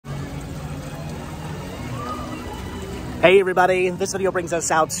Hey everybody, this video brings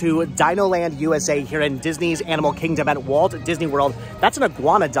us out to Dinoland USA here in Disney's Animal Kingdom at Walt Disney World. That's an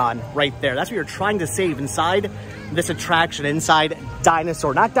iguanodon right there. That's what you're trying to save inside this attraction, inside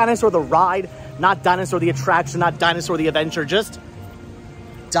Dinosaur. Not Dinosaur the ride, not Dinosaur the attraction, not Dinosaur the adventure, just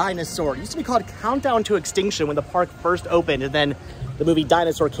Dinosaur. It used to be called Countdown to Extinction when the park first opened, and then the movie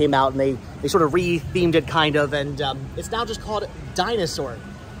Dinosaur came out and they sort of re-themed it kind of, and it's now just called Dinosaur.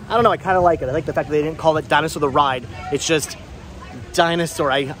 I don't know, I kind of like it. I like the fact that they didn't call it Dinosaur the Ride. It's just Dinosaur.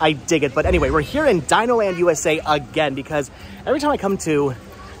 I dig it. But anyway, we're here in Dinoland USA again because every time I come to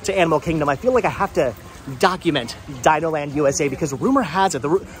Animal Kingdom, I feel like I have to document Dinoland USA because rumor has it, the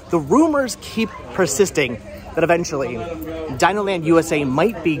rumors keep persisting that eventually Dinoland USA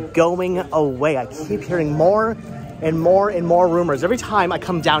might be going away. I keep hearing more and more and more rumors. Every time I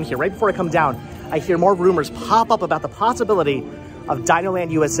come down here, right before I come down, I hear more rumors pop up about the possibility of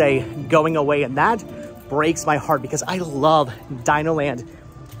Dinoland USA going away, and that breaks my heart because I love Dinoland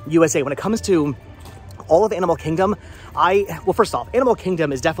USA. When it comes to all of Animal Kingdom, well, first off, Animal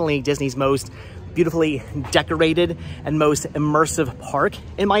Kingdom is definitely Disney's most beautifully decorated and most immersive park,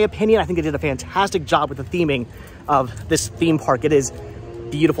 in my opinion. I think they did a fantastic job with the theming of this theme park. It is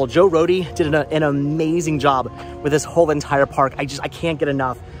beautiful. Joe Rohde did an amazing job with this whole entire park. I can't get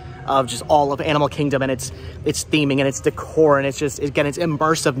enough of just all of Animal Kingdom and its theming and its decor, and it's just, again, its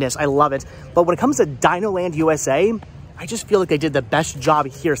immersiveness. I love it. But when it comes to Dinoland USA, I just feel like they did the best job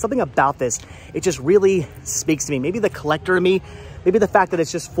here. Something about this, it just really speaks to me. Maybe the collector in me, maybe the fact that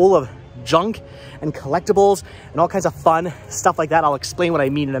it's just full of junk and collectibles and all kinds of fun stuff like that. I'll explain what I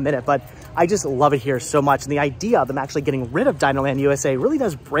mean in a minute, but I just love it here so much. And the idea of them actually getting rid of Dinoland USA really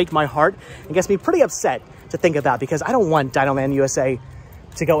does break my heart and gets me pretty upset to think about, because I don't want Dinoland USA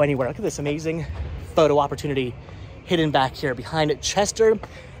to go anywhere. Look at this amazing photo opportunity hidden back here behind Chester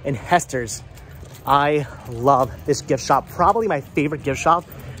and Hester's. I love this gift shop. Probably my favorite gift shop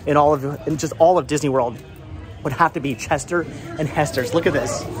in all of Disney World would have to be Chester and Hester's. Look at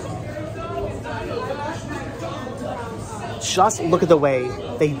this. Just look at the way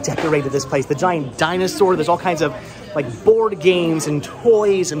they decorated this place. The giant dinosaur. There's all kinds of like board games and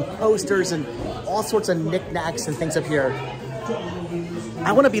toys and posters and all sorts of knickknacks and things up here.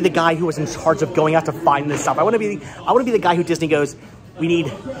 I want to be the guy who was in charge of going out to find this stuff. I want to be the guy who Disney goes, we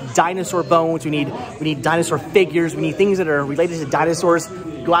need dinosaur bones, we need dinosaur figures, we need things that are related to dinosaurs.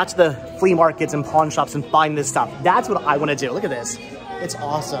 Go out to the flea markets and pawn shops and find this stuff. That's what I want to do. Look at this. It's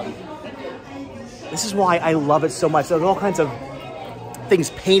awesome. This is why I love it so much. There's all kinds of things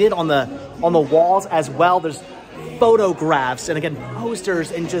painted on the walls as well. There's photographs and, again,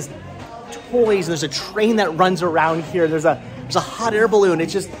 posters and just toys. There's a train that runs around here. There's a hot air balloon.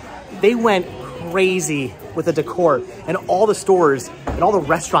 It's just, they went crazy with the decor, and all the stores and all the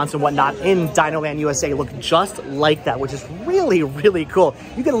restaurants and whatnot in Dinoland USA look just like that, which is really, really cool.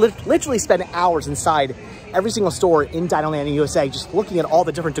 You can literally spend hours inside every single store in Dinoland USA just looking at all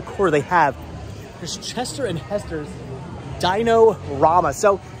the different decor they have. There's Chester and Hester's Dino-Rama.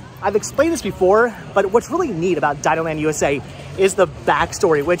 So I've explained this before, but what's really neat about Dinoland USA is the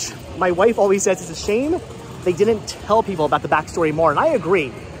backstory, which my wife always says it's a shame they didn't tell people about the backstory more. And I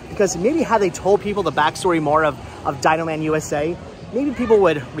agree, because maybe had they told people the backstory more of Dinoland USA, maybe people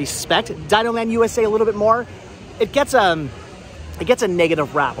would respect Dinoland USA a little bit more. It gets a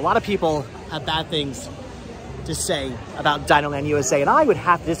negative rap. A lot of people have bad things to say about Dinoland USA, and I would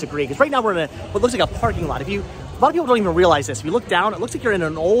have to disagree, because right now we're in what looks like a parking lot. A lot of people don't even realize this. If you look down, it looks like you're in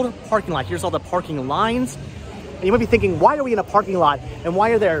an old parking lot. Here's all the parking lines, and you might be thinking, why are we in a parking lot, and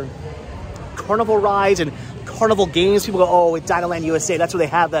why are there carnival rides and carnival games? People go, oh, at Dinoland USA, that's where they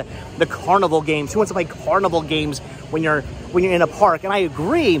have the carnival games. Who wants to play carnival games when you're in a park? And I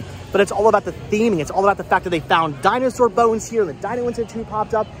agree, but it's all about the theming. It's all about the fact that they found dinosaur bones here. The Dino Institute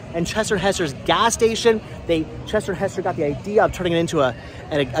popped up, and Chester and Hester's gas station. Chester and Hester got the idea of turning it into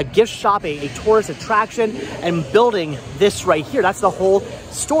a gift shop, a tourist attraction, and building this right here. That's the whole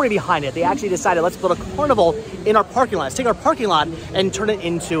story behind it. They actually decided, let's build a carnival in our parking lot. Let's take our parking lot and turn it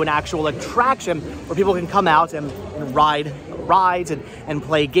into an actual attraction where people can come out and ride rides and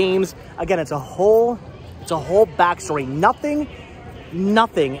play games. Again, it's a whole backstory.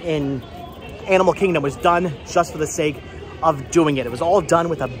 Nothing in Animal Kingdom was done just for the sake of doing it. It was all done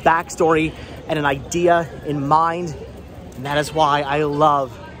with a backstory and an idea in mind. And that is why I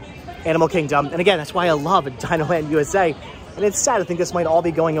love Animal Kingdom. And again, that's why I love Dinoland USA. And it's sad to think this might all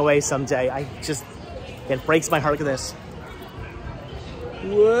be going away someday. It breaks my heart. Look at this.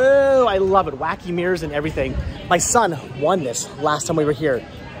 Whoa, I love it. Wacky mirrors and everything. My son won this last time we were here.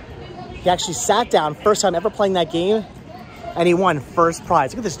 He actually sat down, first time ever playing that game, and he won first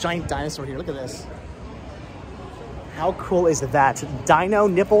prize. Look at this giant dinosaur here. Look at this. How cool is that? Dino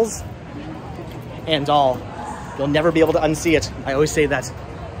nipples and all. You'll never be able to unsee it. I always say that.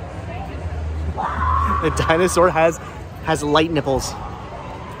 The dinosaur has light nipples.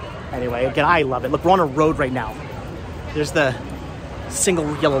 Anyway, again, I love it. Look, we're on a road right now. There's the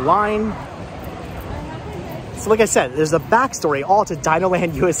single yellow line. So like I said, there's a backstory all to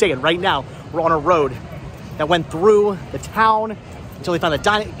Dinoland USA, and right now we're on a road that went through the town until they found the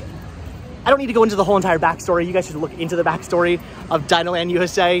dino. I don't need to go into the whole entire backstory. You guys should look into the backstory of Dinoland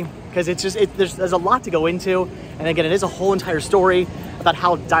USA, because it's just, there's a lot to go into. And again, it is a whole entire story about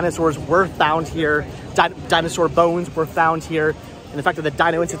how dinosaurs were found here, dinosaur bones were found here, and the fact that the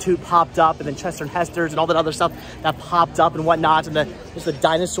Dino Institute popped up, and then Chester and Hester's and all that other stuff that popped up and whatnot, and there's the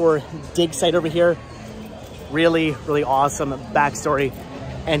dinosaur dig site over here. Really, really awesome backstory,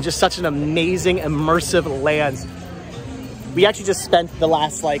 and just such an amazing immersive land. We actually just spent the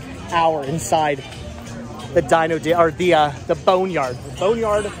last like hour inside the dino dig, or the boneyard. The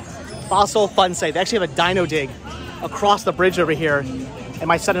boneyard fossil fun site. They actually have a dino dig across the bridge over here, and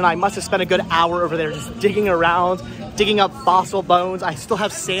my son and I must have spent a good hour over there just digging around, digging up fossil bones. I still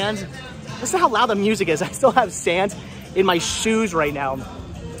have sand. Listen to how loud the music is. I still have sand in my shoes right now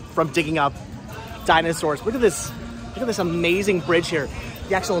from digging up dinosaurs. Look at this amazing bridge here.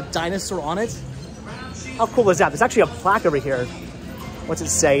 The actual dinosaur on it. How cool is that? There's actually a plaque over here. What's it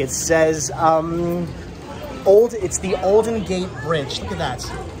say? It says, it's the Olden Gate Bridge. Look at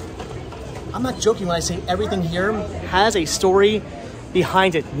that. I'm not joking when I say everything here has a story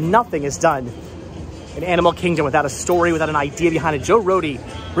behind it. Nothing is done in Animal Kingdom without a story, without an idea behind it. Joe Rohde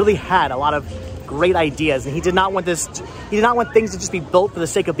really had a lot of great ideas, and he did not want things to just be built for the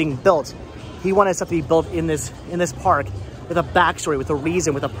sake of being built. He wanted stuff to be built in this park with a backstory, with a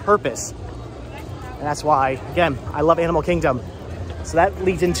reason, with a purpose. And that's why, again, I love Animal Kingdom. So that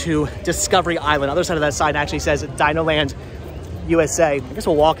leads into Discovery Island. Other side of that sign actually says Dinoland USA. I guess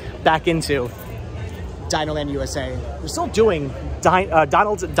we'll walk back into Dinoland USA. We're still doing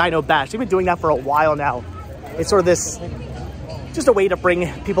Donald's Dino Bash. They've been doing that for a while now. It's sort of this, just a way to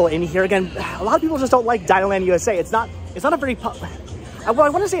bring people in here. Again, a lot of people just don't like Dinoland USA. It's not a very, I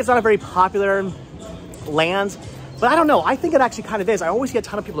want to say it's not a very popular land, but I don't know. I think it actually kind of is. I always get a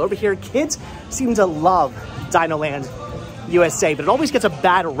ton of people over here. Kids seem to love Dinoland USA, but it always gets a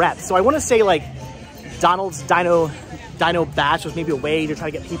bad rep. So I want to say like Donald's Dino Bash was maybe a way to try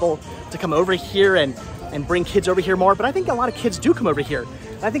to get people to come over here and bring kids over here more. But I think a lot of kids do come over here.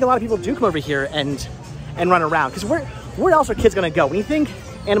 And I think a lot of people do come over here and run around. Because where else are kids going to go? When you think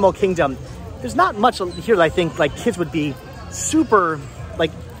Animal Kingdom, there's not much here that I think like kids would be super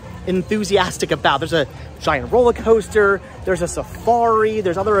like enthusiastic about. There's a giant roller coaster, there's a safari,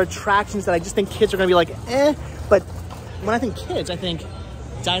 there's other attractions that I just think kids are gonna be like, eh. But when I think kids, I think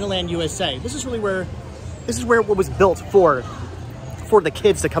Dinoland USA. This is where it was built for the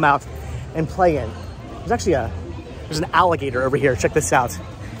kids to come out and play in. There's actually there's an alligator over here. Check this out.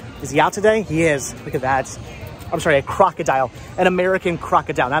 Is he out today? He is. Look at that. I'm sorry, a crocodile, an American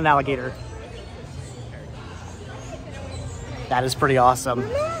crocodile, not an alligator. That is pretty awesome.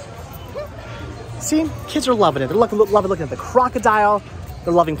 See, kids are loving it. They're loving looking at the crocodile.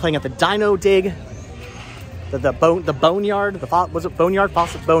 They're loving playing at the dino dig. The boneyard. Was it boneyard?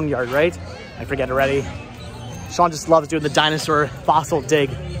 Fossil boneyard, right? I forget already. Sean just loves doing the dinosaur fossil dig.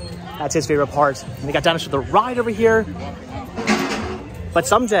 That's his favorite part. And they got Dinosaur the Ride over here. But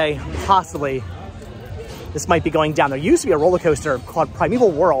someday, possibly, this might be going down. There used to be a roller coaster called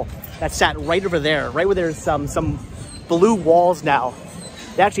Primeval Whirl that sat right over there, right where there's some blue walls now.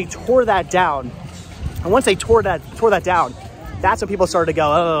 They actually tore that down. And once they tore that down, that's when people started to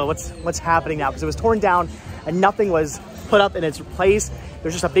go, oh, what's happening now? Because it was torn down and nothing was put up in its place.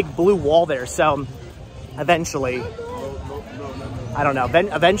 There's just a big blue wall there. So eventually, I don't know.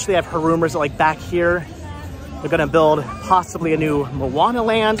 Eventually, I've heard rumors that like back here, they're gonna build possibly a new Moana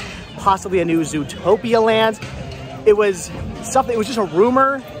land, possibly a new Zootopia land. It was just a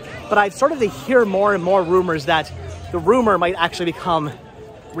rumor, but I've started to hear more and more rumors that the rumor might actually become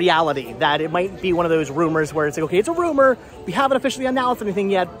reality, that it might be one of those rumors where it's like, okay, it's a rumor, we haven't officially announced anything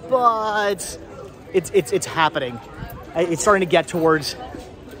yet, but it's happening. It's starting to get towards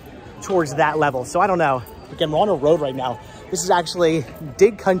that level. So I don't know. Again, we're on a road right now. This is actually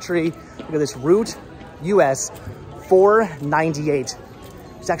Dig Country. Look at this, Route US 498.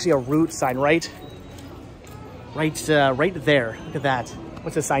 There's actually a route sign right there. Look at that.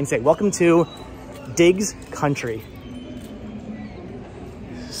 What's the sign say? Welcome to Diggs Country.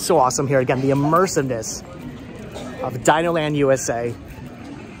 So awesome here. Again, the immersiveness of Dinoland USA.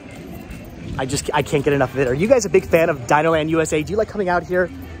 I can't get enough of it. Are you guys a big fan of Dinoland USA? Do you like coming out here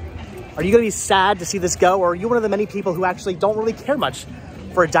Are you gonna be sad to see this go? Or are you one of the many people who actually don't really care much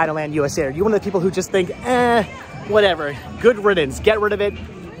for Dinoland USA? Are you one of the people who just think, whatever, good riddance, get rid of it,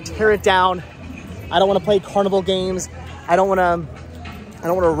 tear it down. I don't wanna play carnival games. I don't wanna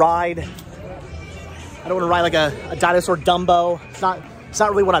ride like a dinosaur Dumbo. It's not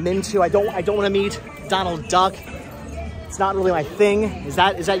really what I'm into. I don't want to meet Donald Duck. It's not really my thing. Is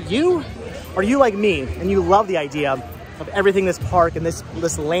that you? Or are you like me and you love the idea of everything this park and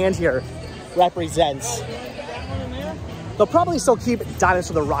this land here represents? They'll probably still keep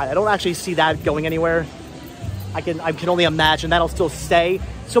Dinosaur the Ride. I don't actually see that going anywhere. I can only imagine that'll still stay.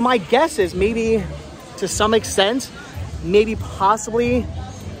 So my guess is maybe to some extent, maybe possibly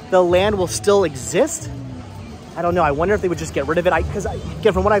the land will still exist. I don't know. I wonder if they would just get rid of it. Because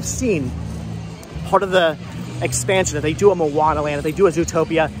again, from what I've seen, part of the expansion, if they do a Moana land, if they do a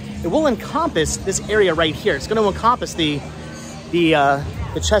Zootopia, it will encompass this area right here. It's going to encompass the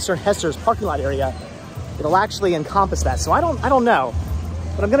Chester and Hester's parking lot area. It'll actually encompass that. So I don't know.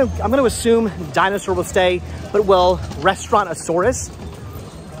 But I'm gonna assume Dinosaur will stay, but will Restaurantosaurus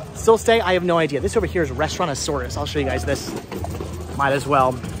still stay? I have no idea. This over here is Restaurantosaurus. I'll show you guys this. Might as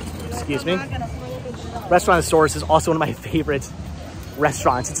well. Excuse me. Restaurantosaurus is also one of my favorite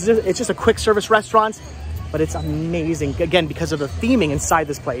restaurants. It's just a quick service restaurant, but it's amazing, again, because of the theming inside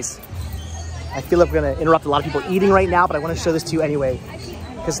this place. I feel like we're gonna interrupt a lot of people eating right now, but I wanna show this to you anyway,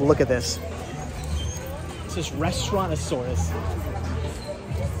 because look at this. This is Restaurantosaurus.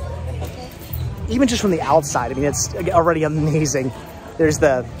 Even just from the outside, I mean, it's already amazing. There's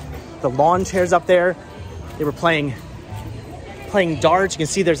the lawn chairs up there. They were playing darts. You can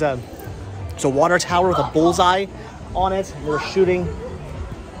see there's a water tower with a bullseye on it. They were shooting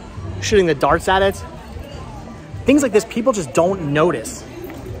the darts at it. Things like this, people just don't notice.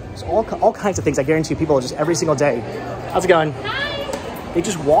 There's all kinds of things. I guarantee you, people just every single day. How's it going? They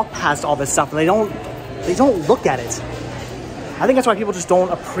just walk past all this stuff and they don't look at it. I think that's why people just don't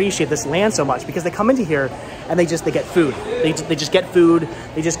appreciate this land so much, because they come into here and they get food. They just get food.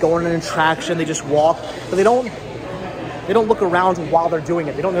 They just go on an attraction. They just walk, but they don't look around while they're doing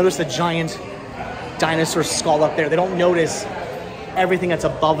it. They don't notice the giant dinosaur skull up there. They don't notice everything that's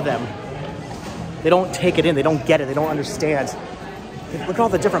above them. They don't take it in. They don't get it. They don't understand. Look at all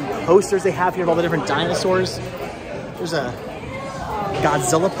the different posters they have here of all the different dinosaurs. There's a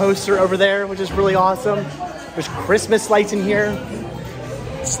Godzilla poster over there, which is really awesome. There's Christmas lights in here.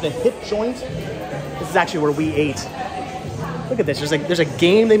 It's the hip joint. This is actually where we ate. Look at this. There's a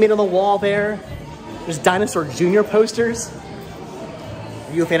game they made on the wall there. There's Dinosaur Jr. posters.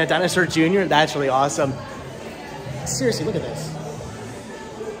 Are you a fan of Dinosaur Jr.? That's really awesome. Seriously, look at this.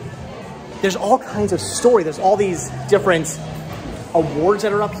 There's all kinds of story. There's all these different awards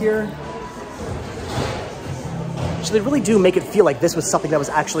that are up here. So they really do make it feel like this was something that was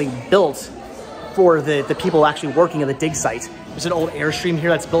actually built for the people actually working at the dig site. There's an old Airstream here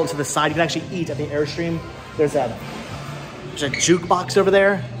that's built into the side. You can actually eat at the Airstream. There's a jukebox over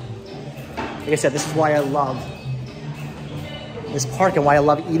there. Like I said, this is why I love this park and why I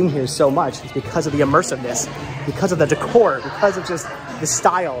love eating here so much. It's because of the immersiveness, because of the decor, because of just the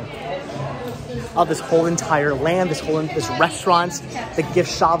style of this whole entire land, this restaurant, the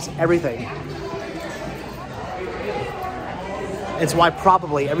gift shops, everything. It's why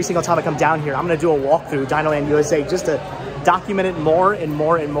probably every single time I come down here, I'm gonna do a walkthrough Dinoland USA just to document it more and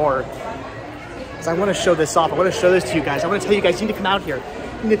more and more. Because I wanna show this off. I wanna show this to you guys. I wanna tell you guys, you need to come out here.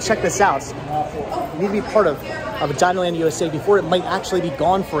 You need to check this out. You need to be part of Dinoland USA before it might actually be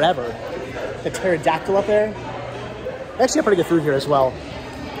gone forever. The pterodactyl up there. They actually have pretty good food here as well.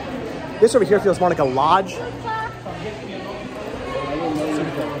 This over here feels more like a lodge.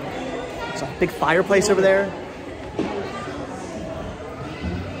 There's a big fireplace over there.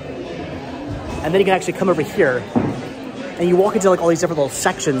 And then you can actually come over here and you walk into like all these different little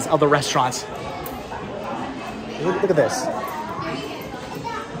sections of the restaurant. Look at this.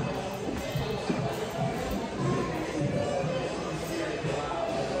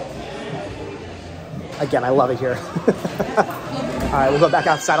 Again, I love it here. All right, we'll go back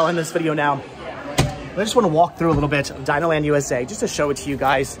outside. I'll end this video now. I just want to walk through a little bit of Dinoland USA just to show it to you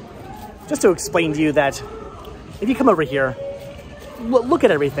guys. Just to explain to you that if you come over here, look at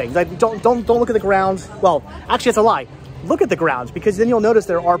everything. Like, don't look at the ground. Well, actually, it's a lie. Look at the ground, because then you'll notice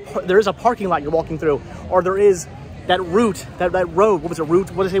there is a parking lot you're walking through, or there is that route, that road. What was it? Route?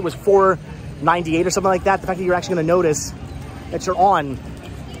 What did I say? It was 498 or something like that. The fact that you're actually going to notice that you're on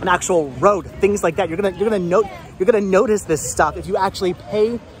an actual road, things like that. You're gonna notice this stuff if you actually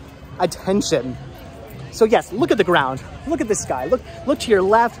pay attention. So yes, look at the ground. Look at the sky. Look to your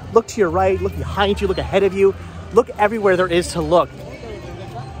left. Look to your right. Look behind you. Look ahead of you. Look everywhere there is to look.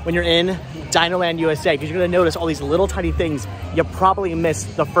 when you're in Dinoland USA, because you're gonna notice all these little tiny things you probably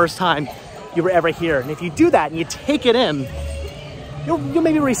missed the first time you were ever here. And if you do that and you take it in, you'll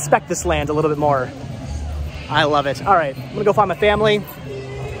maybe respect this land a little bit more. I love it. All right, I'm gonna go find my family,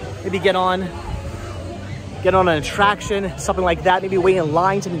 maybe get on an attraction, something like that. Maybe wait in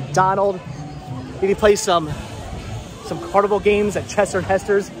line to meet Donald. Maybe play some carnival games at Chester and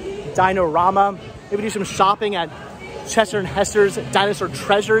Hester's Dinorama. Maybe do some shopping at Chester and Hester's Dinosaur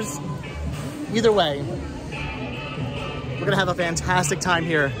Treasures. Either way, we're gonna have a fantastic time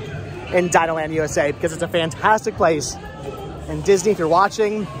here in Dinoland USA because it's a fantastic place. And Disney, if you're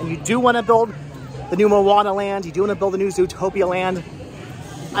watching and you do want to build the new Moana land, you do want to build a new Zootopia land,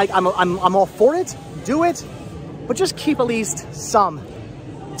 I'm all for it. Do it, but just keep at least some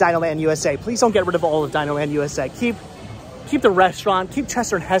Dinoland USA. Please don't get rid of all of Dinoland USA. Keep the restaurant, keep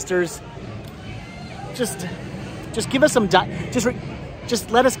Chester and Hester's. Just give us some,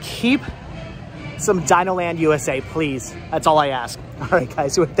 just let us keep some Dinoland USA, please. That's all I ask. All right,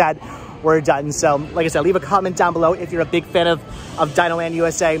 guys, so with that, we're done. So, like I said, leave a comment down below if you're a big fan of Dinoland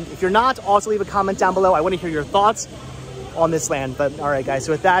USA. If you're not, also leave a comment down below. I want to hear your thoughts on this land. But, all right, guys,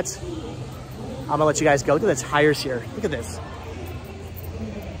 so with that, I'm gonna let you guys go. Look at the tires here. Look at this.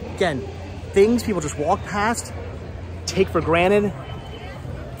 Again, things people just walk past, take for granted,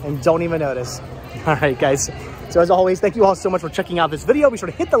 and don't even notice. All right, guys. So as always, thank you all so much for checking out this video. Be sure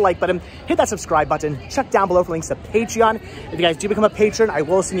to hit the like button, hit that subscribe button, check down below for links to Patreon. If you guys do become a patron, I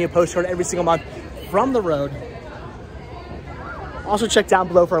will send you a postcard every single month from the road. Also check down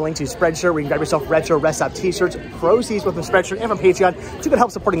below for a link to Spreadshirt, where you can grab yourself retro Rest Stop t-shirts, proceeds with the Spreadshirt and from Patreon. It's a good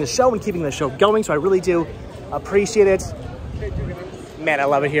help supporting the show and keeping the show going, so I really do appreciate it. Man, I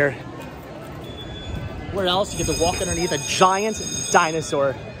love it here. Where else? You get to walk underneath a giant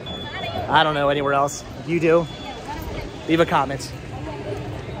dinosaur. I don't know anywhere else. If you do, leave a comment.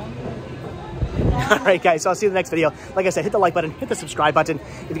 All right, guys, so I'll see you in the next video. Like I said, hit the like button, hit the subscribe button.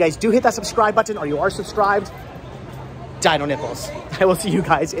 If you guys do hit that subscribe button or you are subscribed, Dino Nipples. I will see you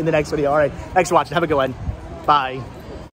guys in the next video. All right, thanks for watching. Have a good one. Bye.